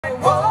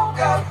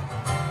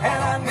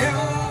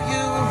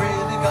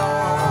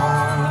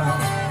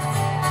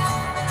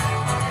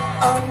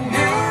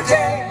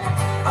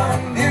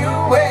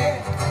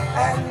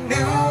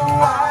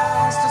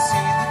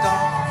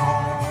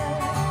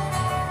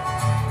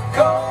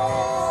go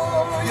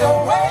your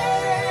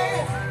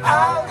way,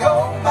 I'll go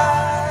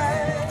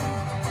mine.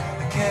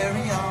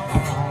 Carry on.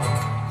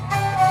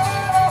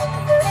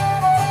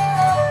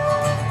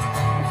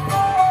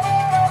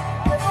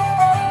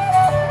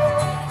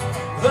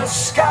 The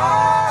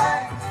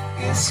sky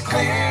is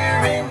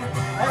clearing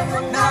and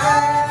the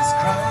night is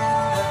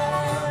crying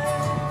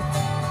out.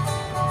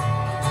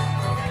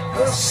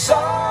 The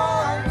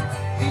sun,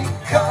 he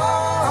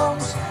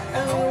comes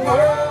and the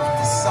world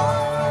is silent.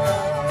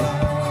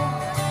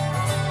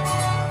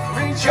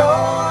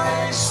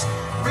 Rejoice,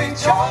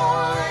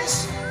 rejoice,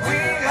 we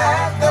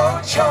have no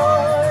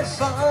choice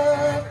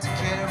but to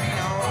carry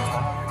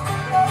on.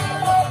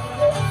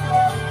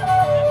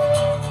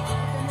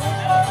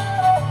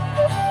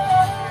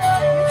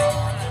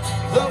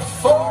 The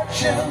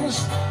fortunes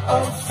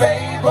of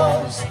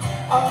fables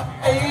are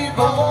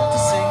able to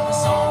sing the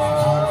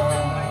song.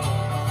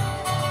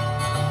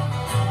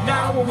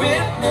 Now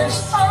witness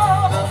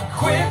the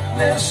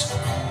quickness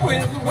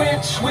with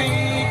which we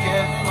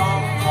get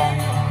along.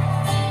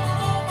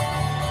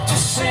 To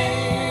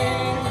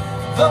sing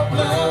the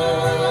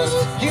blues,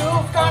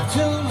 you've got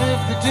to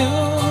live the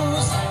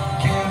dues.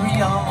 Carry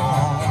on.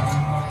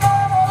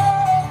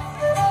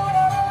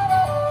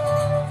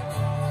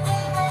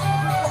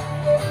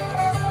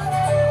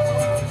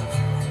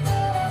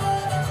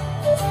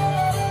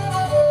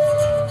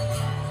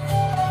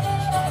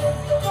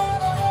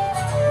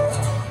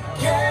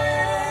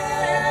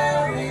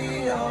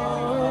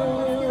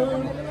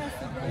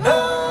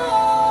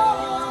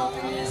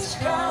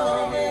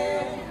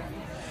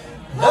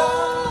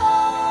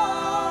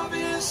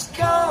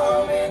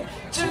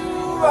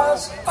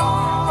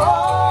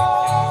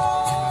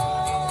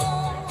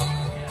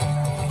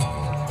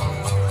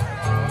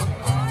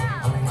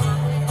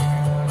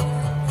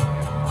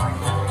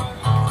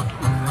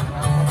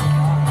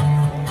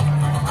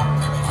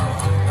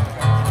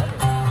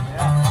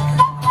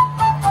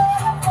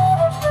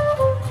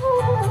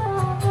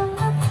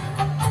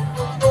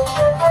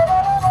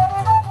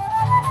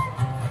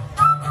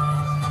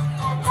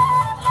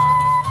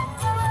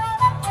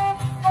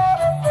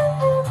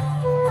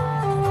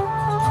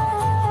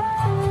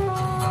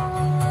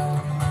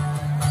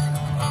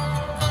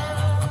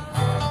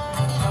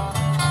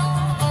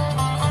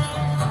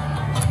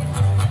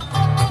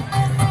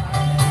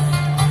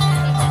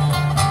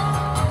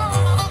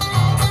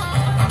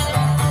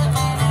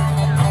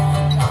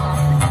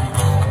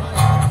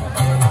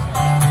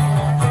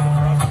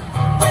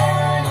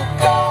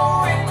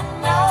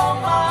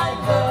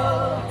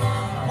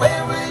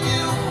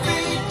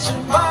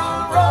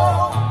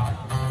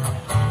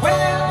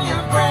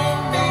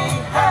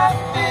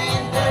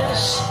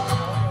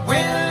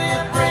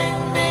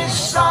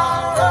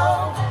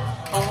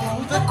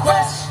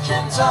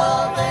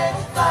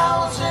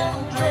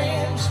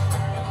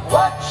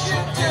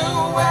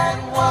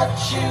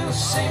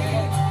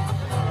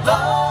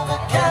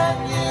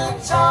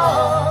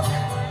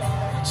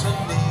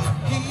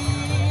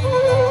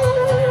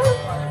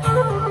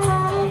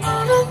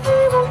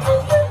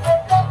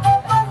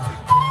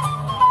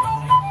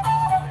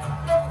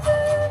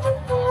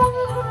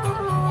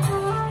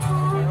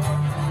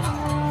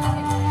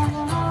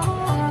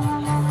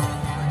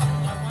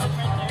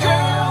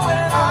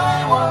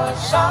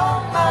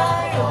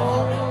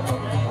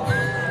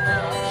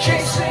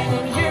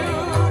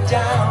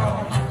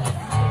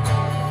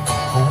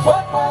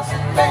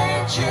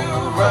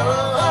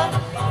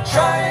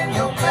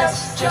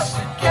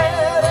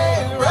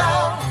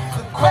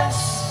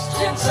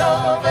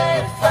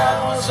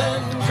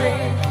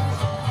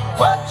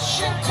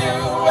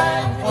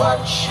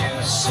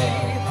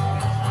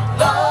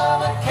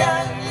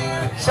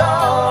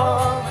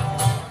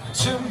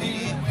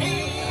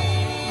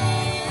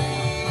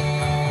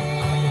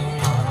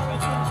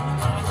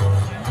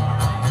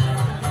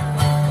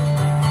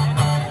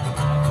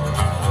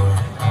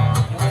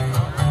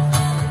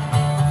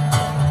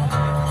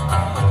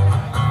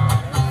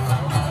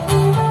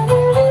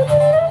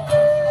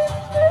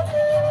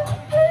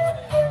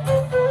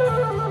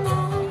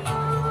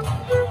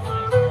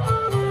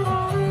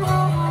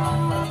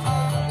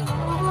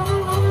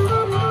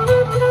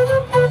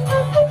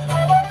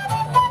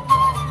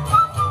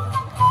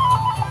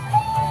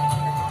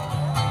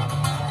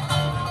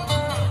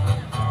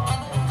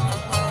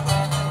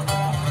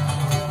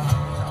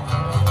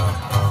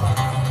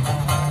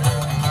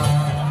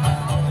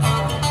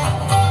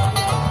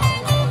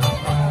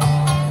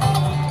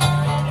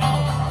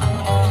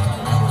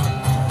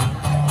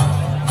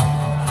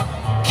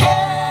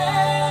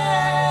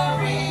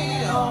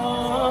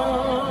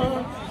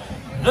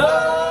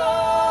 Love